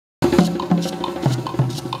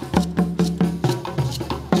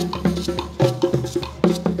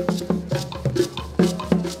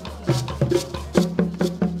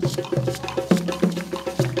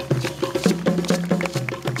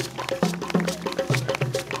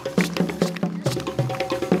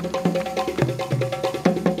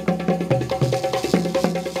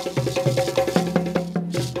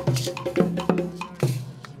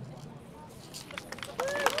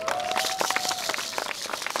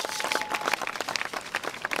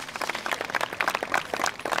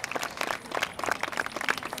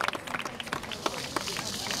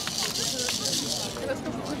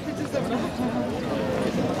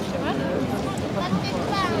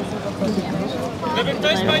Żeby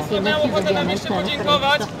ktoś z Państwa miał ochotę nam jeszcze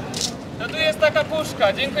podziękować, to tu jest taka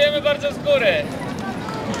puszka. Dziękujemy bardzo z góry.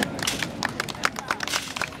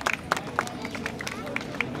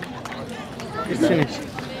 It's finished.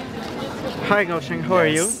 Hi Gao Xiang, how are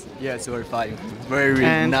you? Yes, we're fine.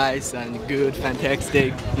 Very nice and good,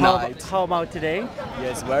 fantastic night. How about today?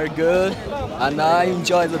 Yes, very good. And I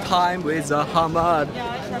enjoy the time with Hamad.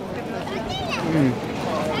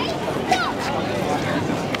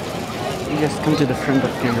 You just come to the front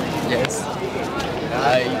of camera. Yes.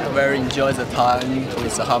 I very enjoy the time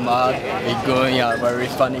with Hamad. We're going a very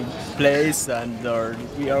funny place and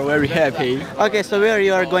we are very happy. Okay, so where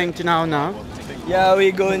you are going to now? Yeah,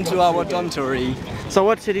 we go into our dormitory. So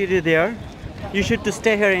what should you do there? You should to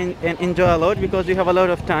stay here and enjoy a lot because you have a lot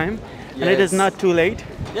of time, and it is not too late.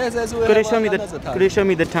 Yes, yes, we Could you have show me another time. Could you show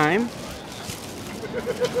me the time?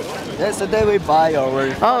 Yes, the day we buy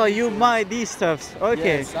our... Oh, you buy these stuffs.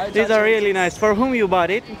 Okay, Yes, I these try are to- really nice. For whom you bought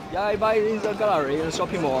it? Yeah, I buy in the gallery, in the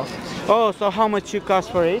shopping mall. Oh, so how much you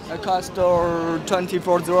cost for it? It cost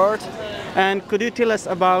 $24. And could you tell us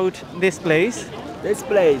about this place? This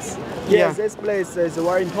place. Yeah. Yes, this place is a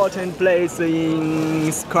very important place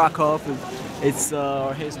in Krakow. It's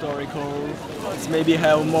historical. It's maybe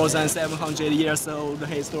have more than 700 years old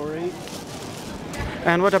history.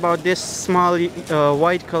 And what about this small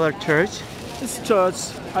white colored church? This church,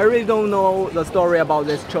 I really don't know the story about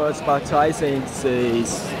this church, but I think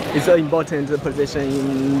it's an important position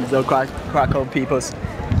in the Krakow peoples.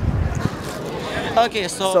 Okay,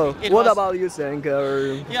 so what about you think?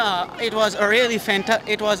 Yeah, it was a really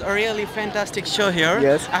fantastic show here.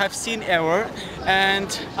 Yes. I have seen ever,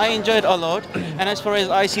 and I enjoyed a lot. And as far as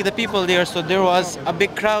I see the people there, so there was a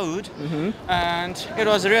big crowd, and it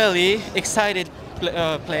was really excited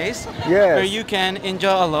place Yes. where you can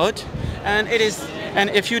enjoy a lot. And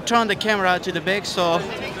if you turn the camera to the back, so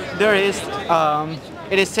there is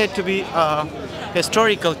it is said to be a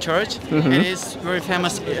historical church. It is very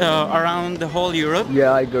famous around the whole Europe.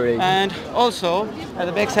 Yeah, I agree. And also at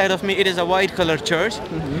the back side of me it is a white colored church,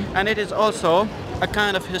 and it is also a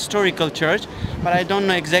kind of historical church, but I don't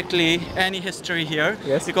know exactly any history here.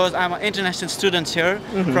 Yes. Because I'm an international student here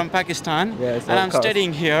from Pakistan. Yes, and of I'm course.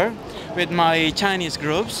 studying here with my Chinese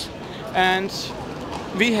groups, and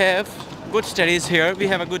we have good studies here, we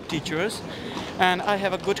have a good teachers, and I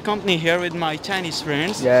have a good company here with my Chinese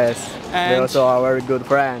friends. Yes, they And- also are very good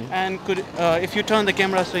friend. And if you turn the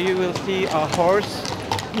camera, so you will see a horse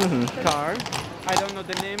car. I don't know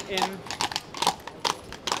the name in.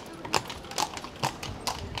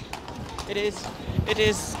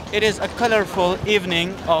 It is a colorful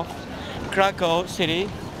evening of Krakow city.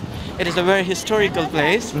 It is a very historical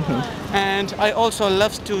place, and I also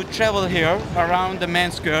love to travel here around the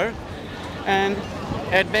main square. And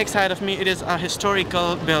at back side of me, it is a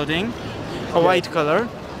historical building, a white color,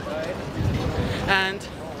 and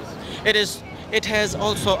it has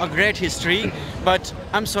also a great history. But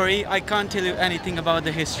I'm sorry, I can't tell you anything about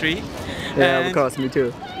the history. Yeah, of And- course, me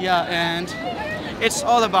too. Yeah, and it's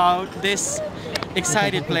all about this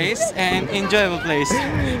excited place and enjoyable place.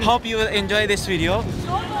 Hope you will enjoy this video.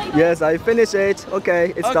 Yes, I finished it.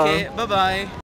 Okay, it's done. Okay, bye bye.